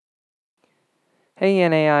Hey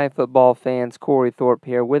NAI football fans, Corey Thorpe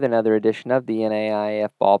here with another edition of the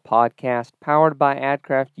NAIF Ball Podcast, powered by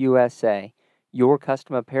AdCraft USA, your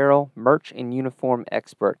custom apparel, merch, and uniform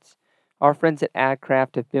experts. Our friends at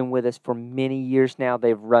AdCraft have been with us for many years now.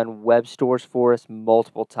 They've run web stores for us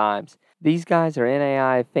multiple times. These guys are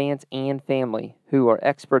NAI fans and family who are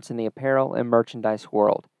experts in the apparel and merchandise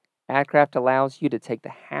world. AdCraft allows you to take the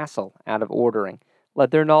hassle out of ordering.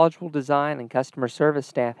 Let their knowledgeable design and customer service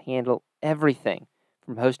staff handle everything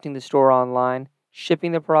from hosting the store online,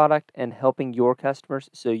 shipping the product, and helping your customers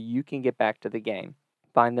so you can get back to the game.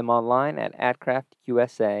 Find them online at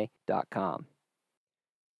adcraftusa.com.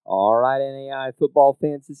 All right, NAI football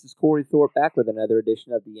fans, this is Corey Thorpe back with another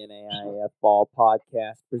edition of the NAIF Ball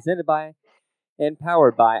Podcast, presented by and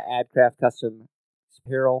powered by AdCraft Custom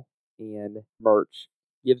Apparel and Merch.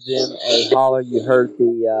 Give them a holler. You heard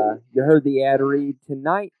the ad read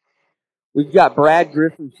tonight. We've got Brad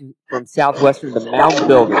Griffin from Southwestern, the Mound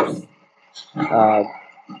Builders,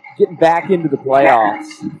 getting back into the playoffs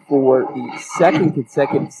for the second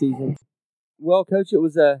consecutive season. Well, Coach, it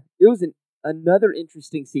was another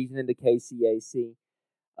interesting season in the KCAC.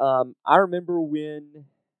 I remember when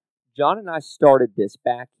John and I started this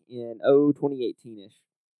back in 2018-ish.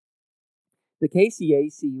 The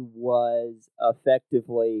KCAC was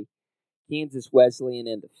effectively Kansas Wesleyan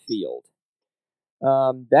in the field.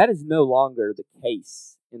 That is no longer the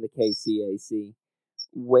case in the KCAC,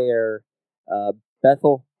 where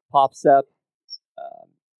Bethel pops up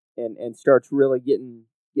and starts really getting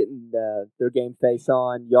their game face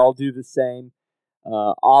on. Y'all do the same.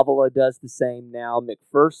 Avila does the same now.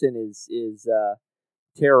 McPherson is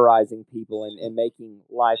terrorizing people and making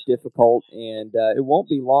life difficult. And it won't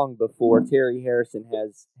be long before Terry Harrison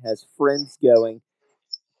has friends going.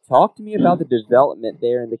 Talk to me about the development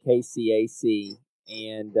there in the KCAC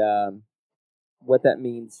and what that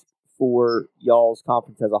means for y'all's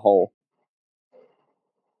conference as a whole.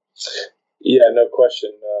 Yeah, no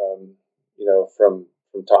question. From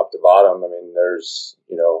top to bottom, I mean, there's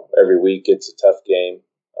every week it's a tough game.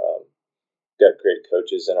 Got great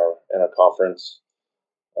coaches in our conference,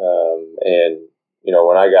 and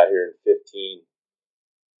when I got here in 15,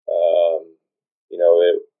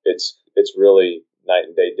 it's really night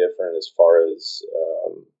and day different as far as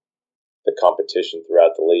the competition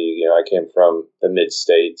throughout the league. I came from the mid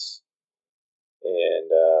states,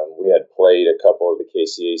 and we had played a couple of the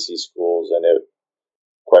KCAC schools, and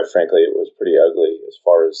quite frankly, it was pretty ugly as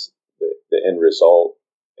far as the end result.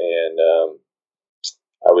 And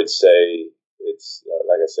I would say it's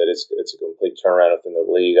like I said, it's a complete turnaround within the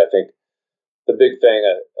league. I think the big thing,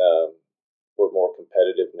 we're more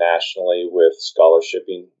competitive nationally with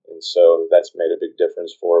scholarshiping, and so that's made a big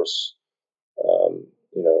difference for us.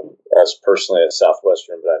 Us personally at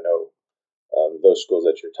Southwestern, but I know those schools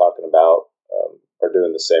that you're talking about are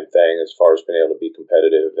doing the same thing as far as being able to be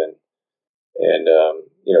competitive and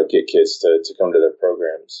get kids to come to their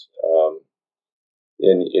programs.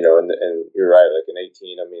 And you're right. Like in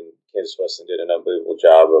 18, I mean, Kansas Wesleyan did an unbelievable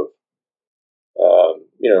job of,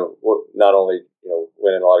 not only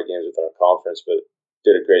winning a lot of games with our conference, but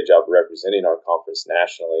did a great job representing our conference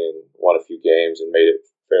nationally and won a few games and made it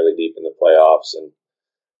fairly deep in the playoffs. And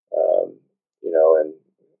and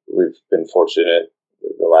we've been fortunate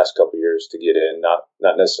the last couple of years to get in, not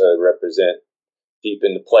necessarily represent deep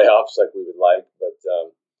in the playoffs like we would like, but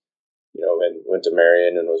and went to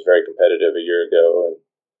Marion and was very competitive a year ago, and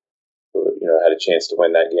had a chance to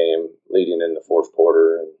win that game leading in the fourth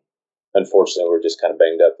quarter. And unfortunately, we're just kind of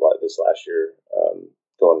banged up like this last year,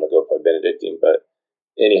 going to go play Benedictine. But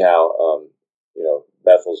anyhow,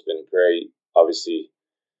 Bethel's been great. Obviously,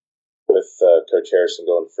 with Coach Harrison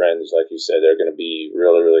going friends, like you said, they're going to be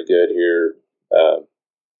really, really good here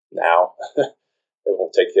now. It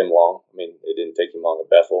won't take him long. I mean, it didn't take him long at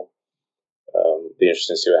Bethel. Be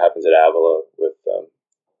interesting to see what happens at Avila with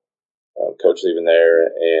Coach leaving there,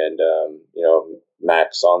 and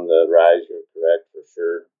Max on the rise. You're correct for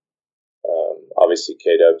sure. Obviously,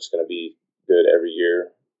 K-Dub's going to be good every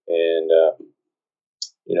year, and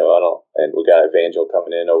and we got Evangel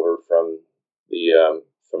coming in over from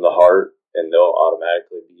the Heart, and they'll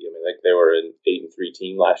automatically be. I mean, like they were an 8-3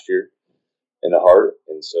 team last year in the Heart,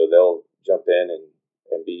 and so they'll jump in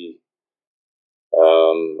and be.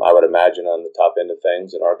 I would imagine on the top end of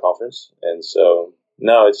things in our conference, and so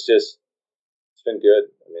no, it's been good.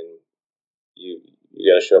 I mean, you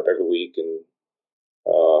got to show up every week, and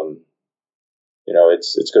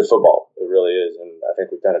it's good football. It really is, and I think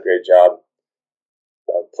we've done a great job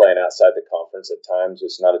of playing outside the conference at times.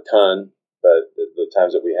 It's not a ton, but the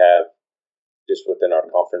times that we have just within our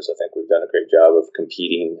conference, I think we've done a great job of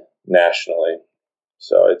competing nationally.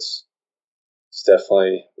 So it's it's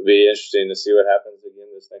definitely be interesting to see what happens again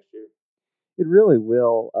this next year. It really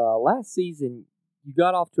will. Last season, you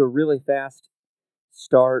got off to a really fast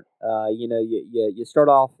start. You start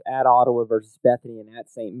off at Ottawa versus Bethany and at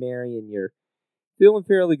St. Mary, and you're feeling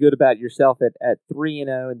fairly good about yourself at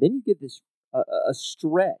 3-0, and then you get this a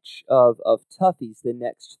stretch of toughies the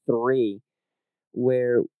next three,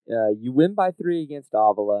 where you win by 3 against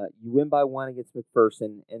Avila, you win by 1 against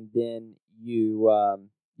McPherson, and then you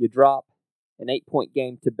drop an 8-point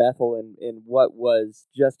game to Bethel in what was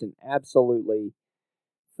just an absolutely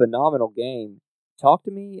phenomenal game. Talk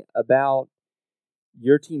to me about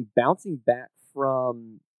your team bouncing back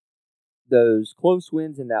from those close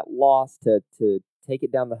wins and that loss to take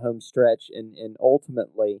it down the home stretch and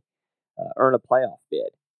ultimately earn a playoff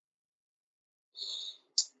bid.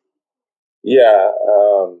 Yeah,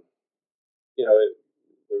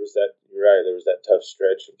 there was that. You're right. There was that tough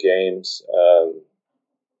stretch of games.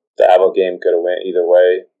 The Avila game could have went either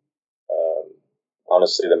way.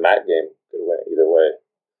 Honestly, the MAC game could have went either way.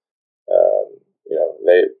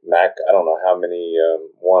 MAC. I don't know how many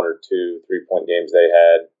 1 or 2 3-point games they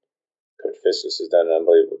had. Coach Fiskus has done an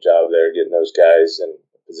unbelievable job there, getting those guys in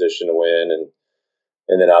a position to win, and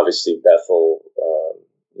then obviously Bethel.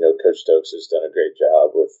 Coach Stokes has done a great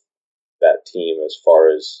job with that team as far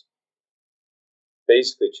as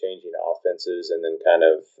basically changing offenses and then kind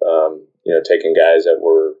of taking guys that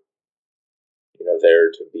were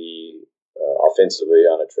there to be offensively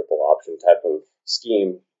on a triple option type of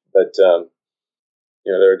scheme, but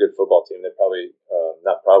they're a good football team. They probably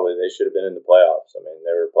they should have been in the playoffs. I mean,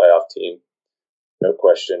 they were a playoff team, no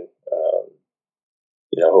question.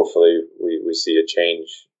 Hopefully we see a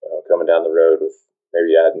change coming down the road with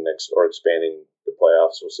maybe adding or expanding the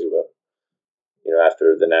playoffs. We'll see what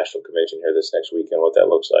after the national convention here this next weekend what that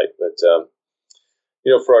looks like. But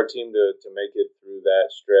for our team to make it through that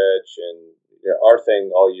stretch, and our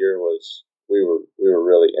thing all year was we were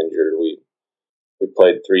really injured. We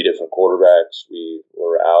played 3 different quarterbacks. We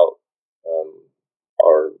were out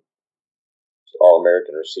our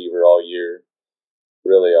All-American receiver all year.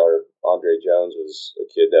 Really, our Andre Jones was a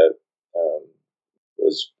kid that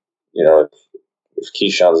was, if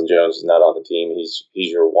Keyshawn Jones is not on the team, he's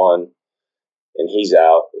your one, and he's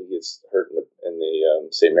out. He gets hurt in the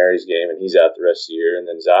St. Mary's game, and he's out the rest of the year. And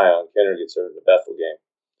then Zion Kenner gets hurt in the Bethel game,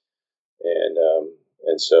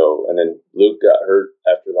 and then Luke got hurt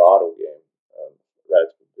after the Ottawa game, right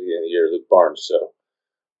at the beginning of the year. Luke Barnes. So,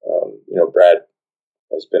 Brad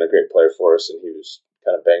has been a great player for us, and he was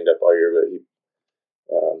kind of banged up all year, but he,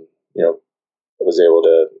 was able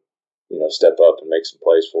to, step up and make some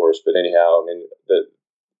plays for us. But anyhow, I mean,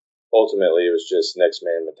 ultimately it was just next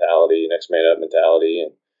man mentality, next man up mentality,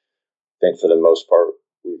 and I think for the most part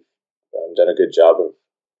we've done a good job of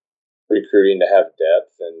recruiting to have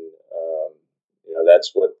depth, and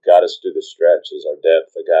that's what got us through the stretch is our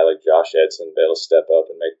depth. A guy like Josh Edson be able to step up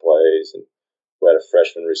and make plays, and we had a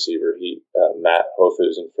freshman receiver, Matt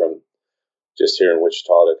Hofusen from just here in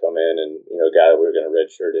Wichita to come in, and a guy that we were going to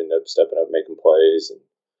redshirt ended up stepping up making plays, and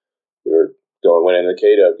we were winning the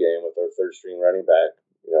K-Dub game with our third string running back,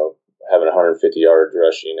 having 150 yards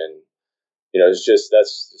rushing, and it's just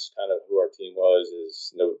that's just kind of who our team was,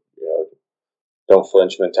 is don't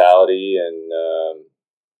flinch mentality, and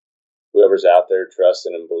whoever's out there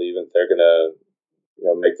trusting and believing they're gonna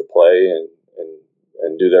make the play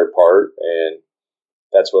and do their part, and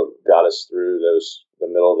that's what got us through the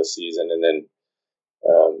middle of the season, and then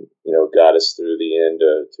got us through the end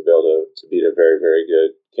to be able to beat a very, very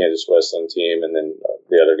good Kansas Wesleyan team, and then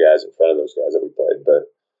the other guys in front of those guys that we played.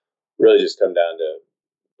 But really just come down to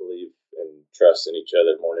believe and trust in each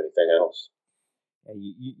other more than anything else.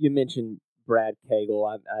 You mentioned Brad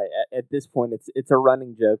Cagle. At this point, it's a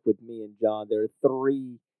running joke with me and John. There are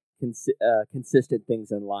 3 consistent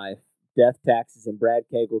things in life: death, taxes, and Brad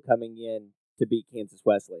Cagle coming in to beat Kansas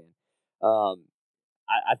Wesleyan.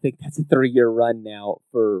 I think that's a 3-year run now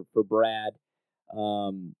for Brad.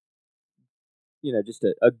 Just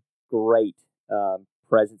a great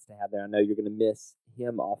presence to have there. I know you're going to miss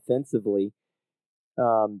him offensively.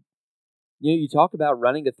 You talk about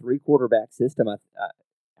running a 3-quarterback system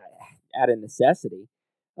at a necessity.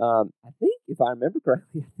 I think, if I remember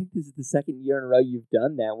correctly, I think this is the 2nd year in a row you've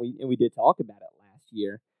done that. We did talk about it last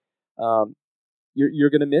year. You're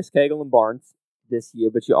going to miss Cagle and Barnes this year,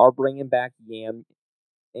 but you are bringing back Yam,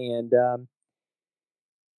 and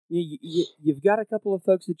you've got a couple of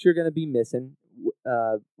folks that you're going to be missing,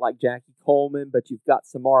 like Jackie Coleman, but you've got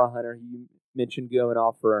Samara Hunter, who you mentioned going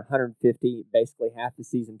off for 150, basically half the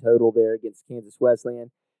season total there against Kansas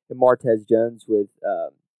Wesleyan, and Martez Jones with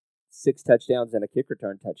 6 touchdowns and a kick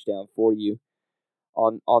return touchdown for you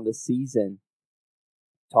on the season.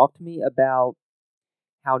 Talk to me about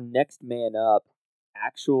how Next Man Up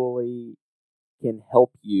actually can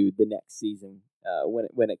help you the next season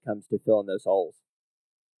when it comes to filling those holes.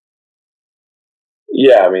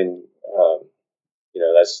 Yeah, I mean,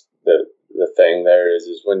 that's the thing there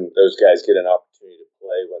is when those guys get an opportunity to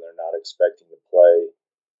play when they're not expecting to play,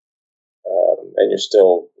 and you're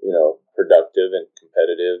still productive and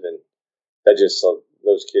competitive, and that just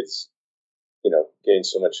those kids gain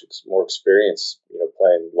so much more experience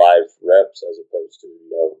playing live reps as opposed to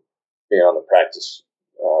being on the practice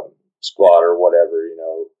squad or whatever,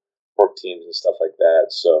 work teams and stuff like that.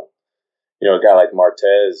 So a guy like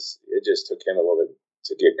Martez, it just took him a little bit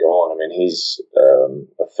to get going. I mean, he's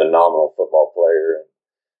a phenomenal football player.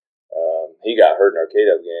 He got hurt in our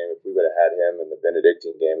K-Dub game. If we would have had him in the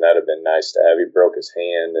Benedictine game, that would have been nice to have. He broke his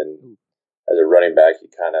hand, and as a running back, he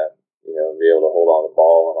kind of, be able to hold on the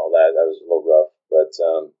ball and all that. That was a little rough. But,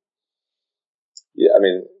 yeah, I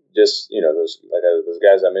mean, just, those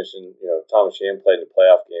guys I mentioned, Thomas Sham played in the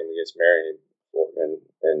playoff game against Marion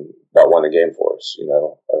and about won the game for us,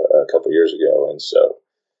 a couple years ago. And so,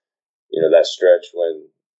 that stretch when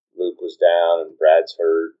Luke was down and Brad's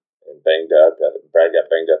hurt and banged up, Brad got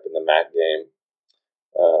banged up in the MAC game.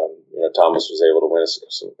 Thomas was able to win us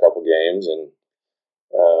a couple games and,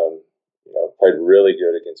 played really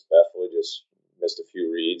good against Bethel. He just missed a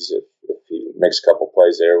few reads. If he makes a couple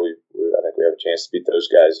plays there, I think we have a chance to beat those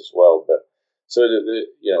guys as well. But so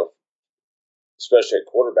especially at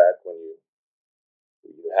quarterback when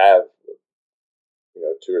you have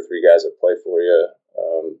two or three guys that play for you,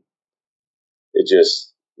 it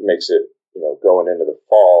just makes it going into the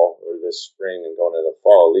fall or this spring and going into the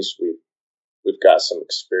fall. At least we've got some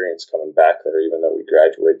experience coming back there, even though we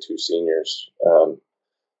graduated 2 seniors.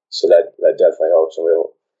 So that definitely helps, and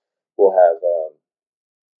we'll have a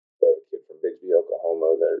kid from Bigsby,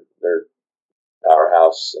 Oklahoma. They're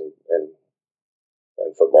powerhouse and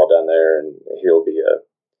football down there, and he'll be a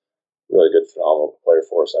really good, phenomenal player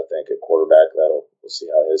for us. I think at quarterback, we'll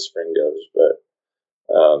see how his spring goes. But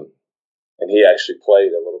and he actually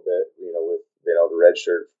played a little bit, with being able to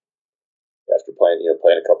redshirt after playing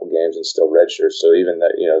a couple games and still redshirt. So even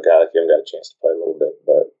that, a guy like him got a chance to play a little bit,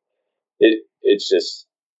 but it's just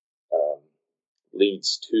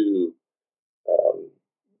leads to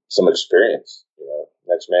some experience.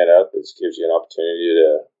 Next man up gives you an opportunity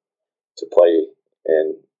to play,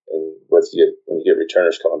 and when you get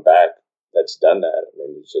returners coming back, that's done that. I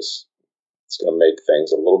mean, it's going to make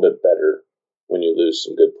things a little bit better when you lose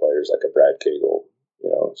some good players like a Brad Cagle.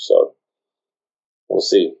 So we'll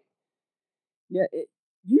see. Yeah,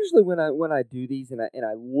 usually when I do these and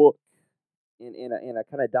I look and I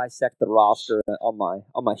kind of dissect the roster on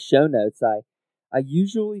my show notes, I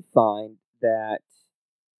usually find that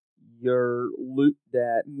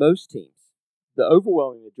that most teams, the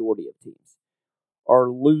overwhelming majority of teams, are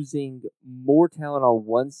losing more talent on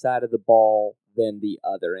one side of the ball than the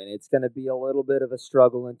other, and it's going to be a little bit of a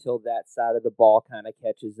struggle until that side of the ball kind of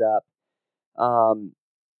catches up.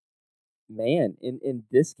 Man, in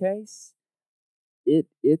this case,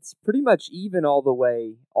 it's pretty much even all the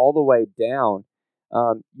way down.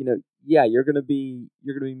 Yeah, you're gonna be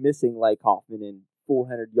missing Lake Hoffman and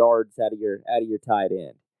 400 yards out of your tight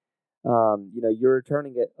end. You're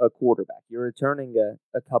returning a quarterback. You're returning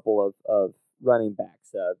a couple of running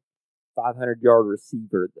backs, 500-yard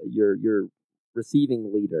receiver, your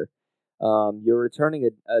receiving leader. You're returning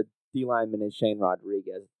a D lineman in Shane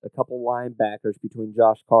Rodriguez, a couple linebackers between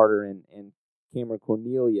Josh Carter and Cameron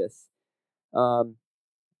Cornelius. Talk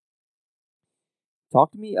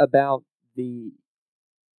to me about the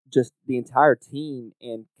entire team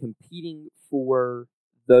and competing for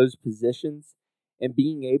those positions and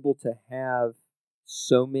being able to have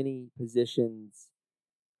so many positions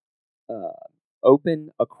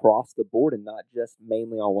open across the board and not just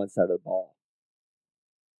mainly on one side of the ball.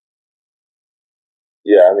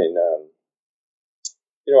 Yeah, I mean,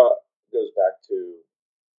 it goes back to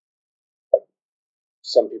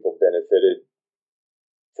some people benefited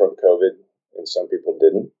from COVID and some people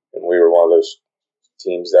didn't, and we were one of those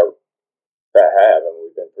teams that have. I mean,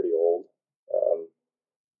 we've been pretty old.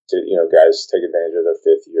 Guys take advantage of their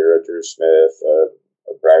 5th year. A Drew Smith,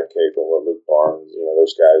 a Brad Cagle, a Luke Barnes.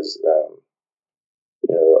 Those guys.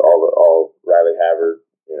 All Riley Havard.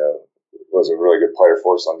 Was a really good player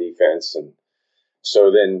for us on defense, and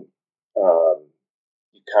so then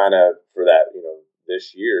you kind of for that.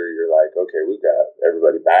 This year you're like, okay, we've got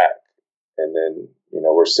everybody back, and then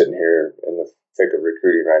we're sitting here in the thick of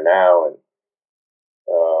recruiting right now, and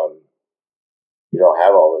you don't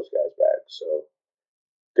have all those guys back. So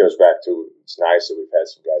it goes back to it's nice that we've had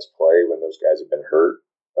some guys play when those guys have been hurt.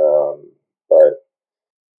 But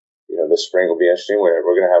this spring will be interesting. We're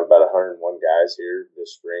going to have about 101 guys here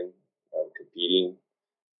this spring competing.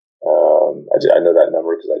 I know that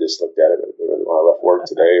number because I just looked at it when I left work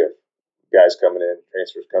today. Guys coming in,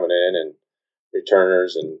 transfers coming in, and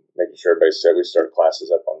returners, and making sure everybody said we start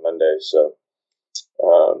classes up on Monday. So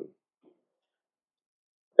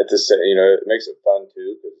at this, it makes it fun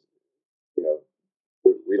too because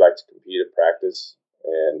we like to compete at practice,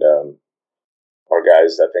 and our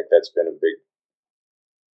guys. I think that's been a big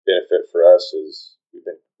benefit for us is we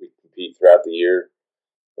compete throughout the year,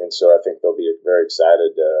 and so I think they'll be very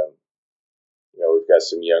excited. We've got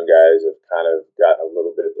some young guys that have kind of gotten a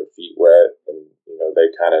little bit of their feet wet, and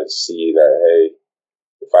they kind of see that, hey,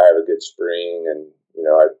 if I have a good spring and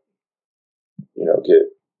I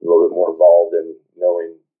get a little bit more involved in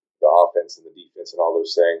knowing the offense and the defense and all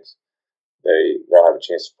those things, they'll have a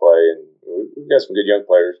chance to play. And we've got some good young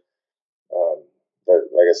players.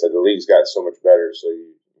 But like I said, the league's got so much better. So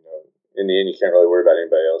in the end, you can't really worry about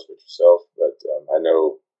anybody else but yourself. But I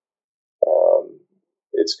know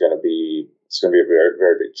it's going to be a very,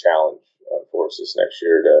 very big challenge for us this next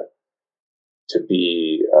year to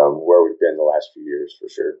be where we've been the last few years for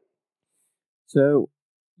sure. So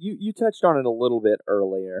you touched on it a little bit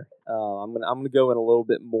earlier. I'm gonna go in a little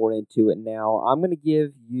bit more into it now. I'm gonna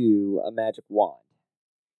give you a magic wand,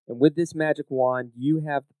 and with this magic wand, you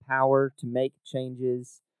have the power to make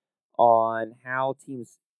changes on how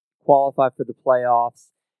teams qualify for the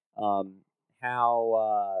playoffs,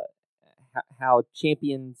 how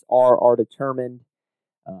champions are determined,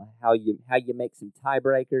 how you make some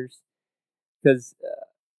tiebreakers, because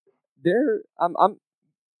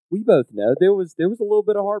we both know there was a little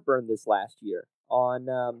bit of heartburn this last year on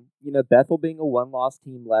Bethel being a one-loss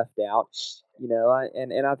team left out,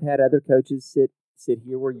 and I've had other coaches sit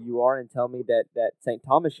here where you are and tell me that St.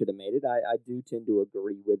 Thomas should have made it. I do tend to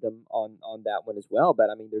agree with them on that one as well, but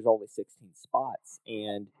I mean there's only 16 spots,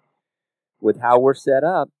 and with how we're set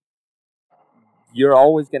up, you're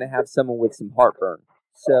always going to have someone with some heartburn.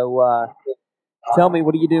 So tell me,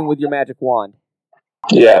 what are you doing with your magic wand?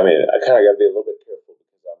 Yeah, I mean, I kind of got to be a little bit careful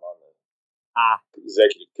because I'm on the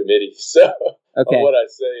executive committee. So okay. What I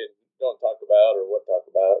say and don't talk about or what talk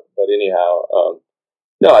about. But anyhow,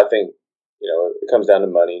 no, I think, it comes down to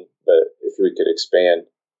money. But if we could expand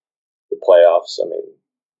the playoffs, I mean,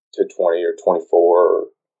 to 20 or 24, or,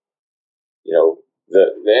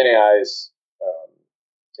 the NAIs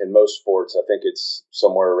in most sports, I think it's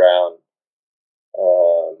somewhere around,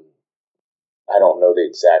 I don't know the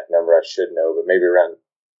exact number, I should know, but maybe around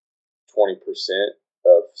 20%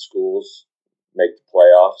 of schools make the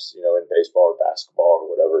playoffs, in baseball or basketball or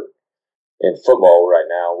whatever. In football right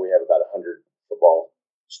now, we have about 100 football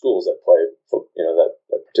schools that play, that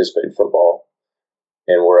participate in football,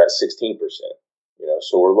 and we're at 16%,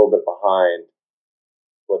 so we're a little bit behind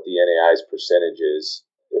what the NAI's percentage is,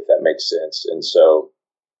 if that makes sense. And so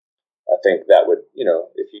I think that would,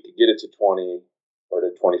 if you could get it to 20 or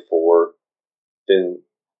to 24, then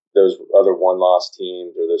those other one-loss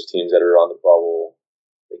teams or those teams that are on the bubble,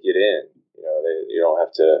 they get in. You don't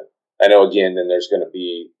have to. I know, again, then there's going to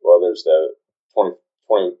be, there's the 20,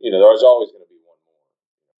 there's always going to be one more.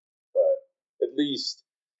 But at least,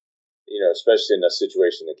 especially in a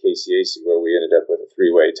situation in the KCAC where we ended up with a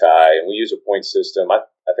three-way tie, and we use a point system. I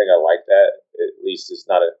think I like that. At least it's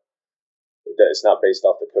not based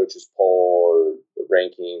off the coaches' poll or the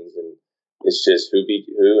rankings, and it's just who beat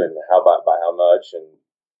who and how by how much. And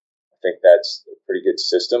I think that's a pretty good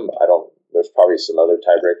system. There's probably some other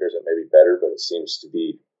tiebreakers that may be better, but it seems to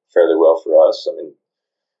be fairly well for us. I mean,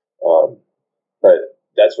 but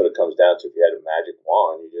that's what it comes down to. If you had a magic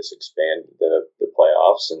wand, you just expand the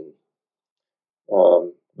playoffs, and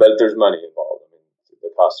but there's money involved. I mean, the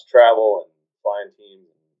cost of travel and flying teams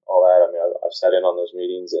and all that. I mean, I've sat in on those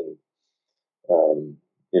meetings, and and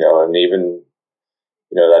even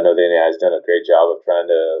I know the NAI has done a great job of trying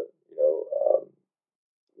to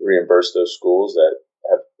reimburse those schools that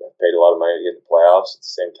have paid a lot of money to get in the playoffs. At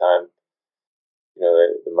the same time,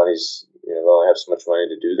 the money's they only have so much money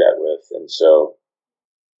to do that with, and so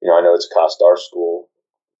I know it's cost our school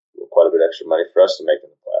quite a bit extra money for us to make in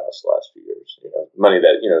the playoffs the last few years. Money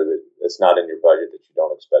that that's not in your budget that you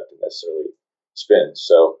don't expect to necessarily spend.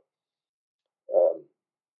 So,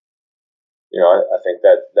 I think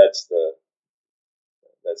that's the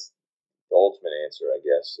ultimate answer, I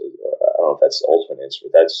guess. I don't know if that's the ultimate answer,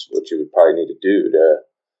 but that's what you would probably need to do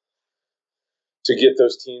to get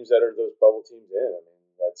those teams that are those bubble teams in. I mean,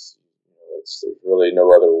 that's there's really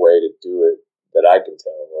no other way to do it that I can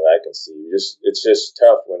tell or I can see. It's just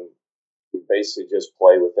tough when we basically just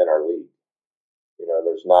play within our league.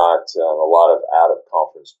 There's not a lot of out of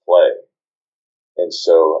conference play, and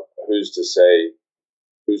so who's to say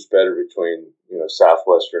who's better between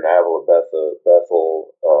Southwestern, Avila,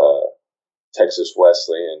 Bethel, Texas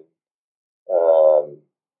Wesleyan, um,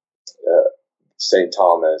 St.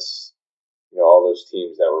 Thomas, all those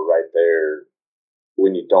teams that were right there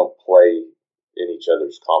when you don't play in each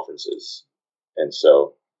other's conferences. And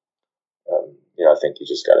so, I think you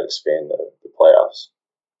just got to expand the playoffs.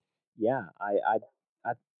 Yeah, I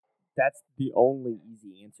that's the only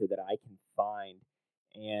easy answer that I can find.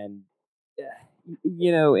 And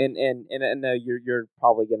and I know you're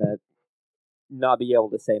probably gonna not be able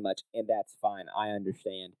to say much, and that's fine. I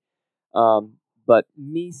understand. But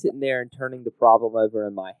me sitting there and turning the problem over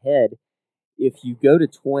in my head, if you go to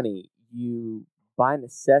 20, you by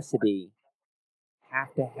necessity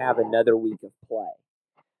have to have another week of play.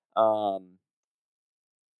 Um,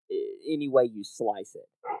 any way you slice it.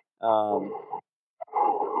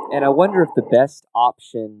 And I wonder if the best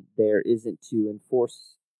option there isn't to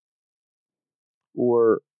enforce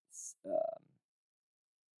or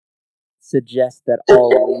suggest that all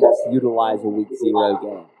leagues utilize a week 0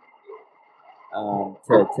 game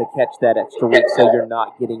to catch that extra week, so you're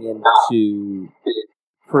not getting into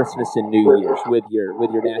Christmas and New Year's with your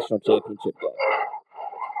national championship game.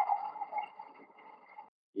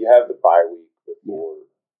 You have the bye week before.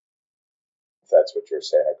 If that's what you're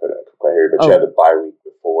saying, I couldn't quite hear you, but you have the bye week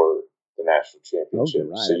before the national championship,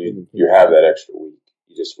 right. So you have that extra week.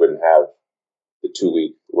 You just wouldn't have the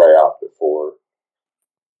 2-week layoff before.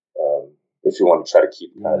 If you want to try to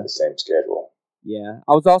keep kind of the same schedule. Yeah,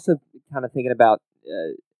 I was also kind of thinking about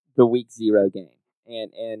the week 0 game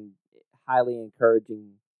and highly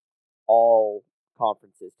encouraging all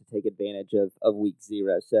conferences to take advantage of week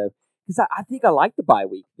 0. So, because I think I like the bye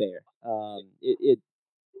week there.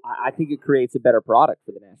 I think it creates a better product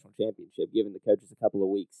for the national championship, giving the coaches a couple of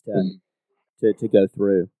weeks to go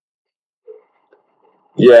through.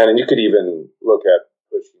 Yeah, and you could even look at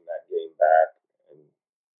pushing that game back and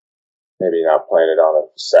maybe not playing it on a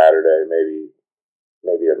Saturday, maybe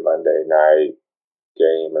a Monday night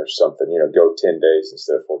game or something. Go 10 days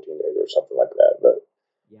instead of 14 days or something like that. But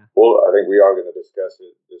well, I think we are going to discuss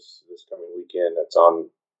it this coming weekend. It's on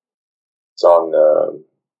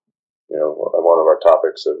one of our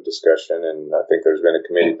topics of discussion, and I think there's been a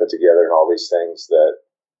committee put together and all these things that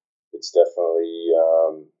it's definitely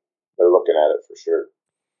they're looking at it for sure.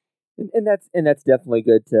 And that's definitely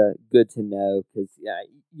good to know, because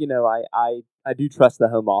I do trust the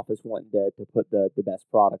home office wanting to put the best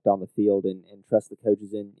product on the field, and trust the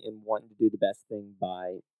coaches in wanting to do the best thing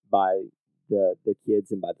by the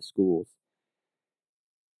kids and by the schools.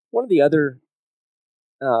 One of the other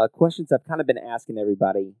questions I've kind of been asking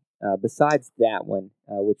everybody, besides that one,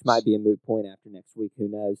 which might be a moot point after next week, who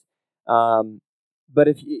knows? But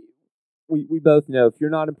we both know, if you're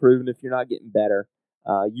not improving, if you're not getting better,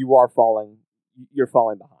 you're falling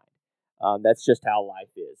behind. That's just how life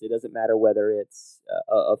is. It doesn't matter whether it's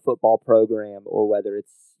a football program, or whether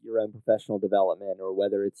it's your own professional development, or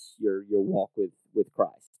whether it's your walk with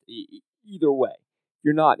Christ. Either way, if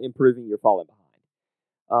you're not improving, you're falling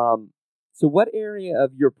behind. So what area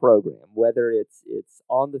of your program, whether it's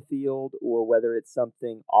on the field or whether it's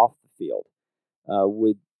something off the field,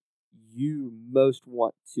 would you most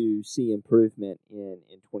want to see improvement in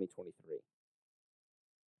 2023?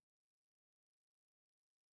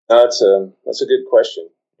 That's a good question.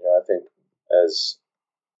 I think as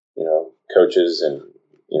coaches and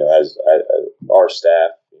as our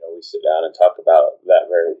staff, we sit down and talk about that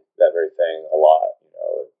very thing a lot.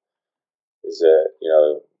 Is that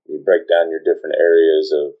you break down your different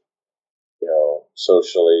areas of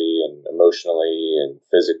socially and emotionally and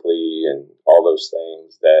physically and all those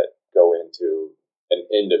things that go into an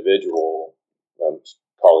individual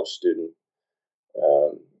college student,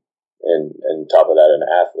 and top of that, an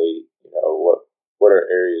athlete. What are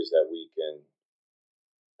areas that we can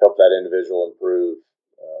help that individual improve,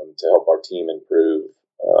 to help our team improve.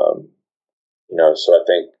 So I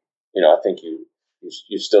think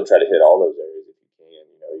you still try to hit all those areas if you can.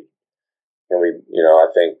 And I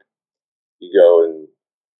think you go and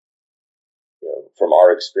from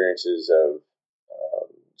our experiences of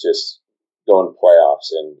just going to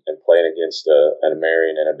playoffs and playing against an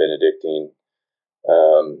Marian and a Benedictine,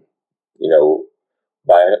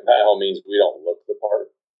 by all means, we don't look the part.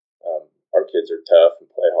 Our kids are tough and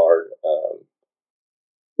play hard.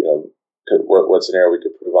 What scenario we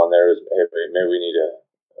could prove on there is, hey, maybe we need to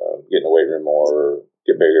get in the weight room more, or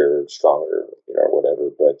get bigger, or stronger, or whatever.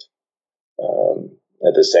 But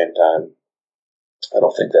at the same time, I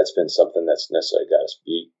don't think that's been something that's necessarily got us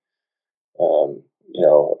beat.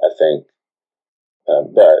 I think,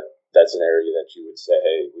 but that's an area that you would say,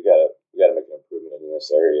 hey, we gotta make an improvement in this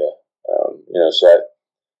area.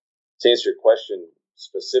 To answer your question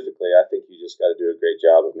specifically, I think you just got to do a great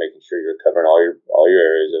job of making sure you're covering all your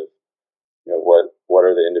areas of, what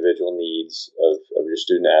are the individual needs of your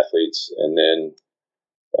student athletes, and then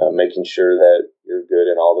making sure that you're good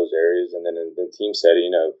in all those areas. And then in the team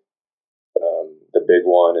setting of the big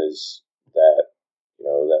one is that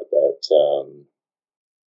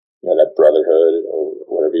that brotherhood, or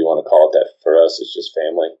whatever you want to call it. That for us is just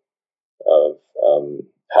family. Of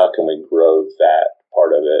how can we grow that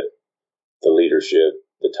part of it, the leadership,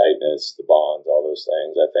 the tightness, the bonds, all those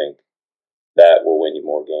things. I think that will win you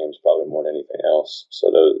more games, probably more than anything else. So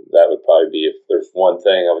that would probably be, if there's one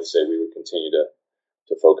thing, I would say we would continue to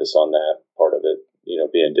focus on that part of it,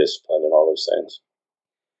 being disciplined and all those things.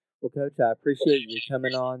 Well, Coach, I appreciate you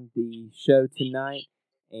coming on the show tonight.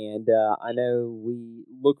 And I know we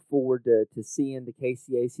look forward to seeing the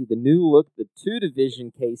KCAC, the new look, the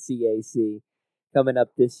 2-division KCAC coming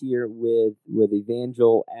up this year with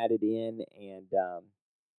Evangel added in. And,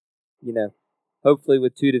 hopefully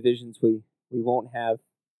with 2 divisions, we won't have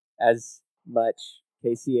as much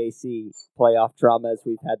KCAC playoff drama as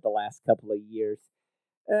we've had the last couple of years.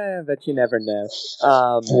 But you never know.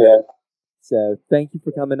 Yeah. So thank you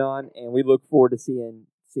for coming on, and we look forward to seeing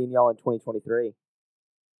y'all in 2023.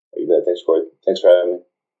 You bet. Thanks, Corey. Thanks for having me.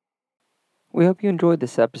 We hope you enjoyed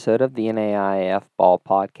this episode of the NAIF Ball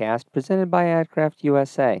Podcast presented by AdCraft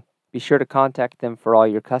USA. Be sure to contact them for all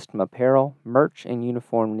your custom apparel, merch, and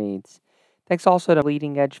uniform needs. Thanks also to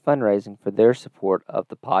Leading Edge Fundraising for their support of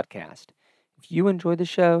the podcast. If you enjoy the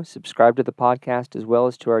show, subscribe to the podcast as well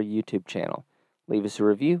as to our YouTube channel. Leave us a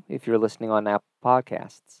review if you're listening on Apple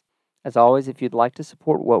Podcasts. As always, if you'd like to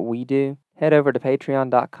support what we do, head over to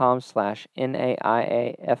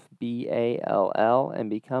patreon.com/NAIFBALL and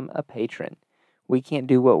become a patron. We can't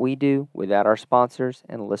do what we do without our sponsors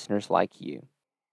and listeners like you.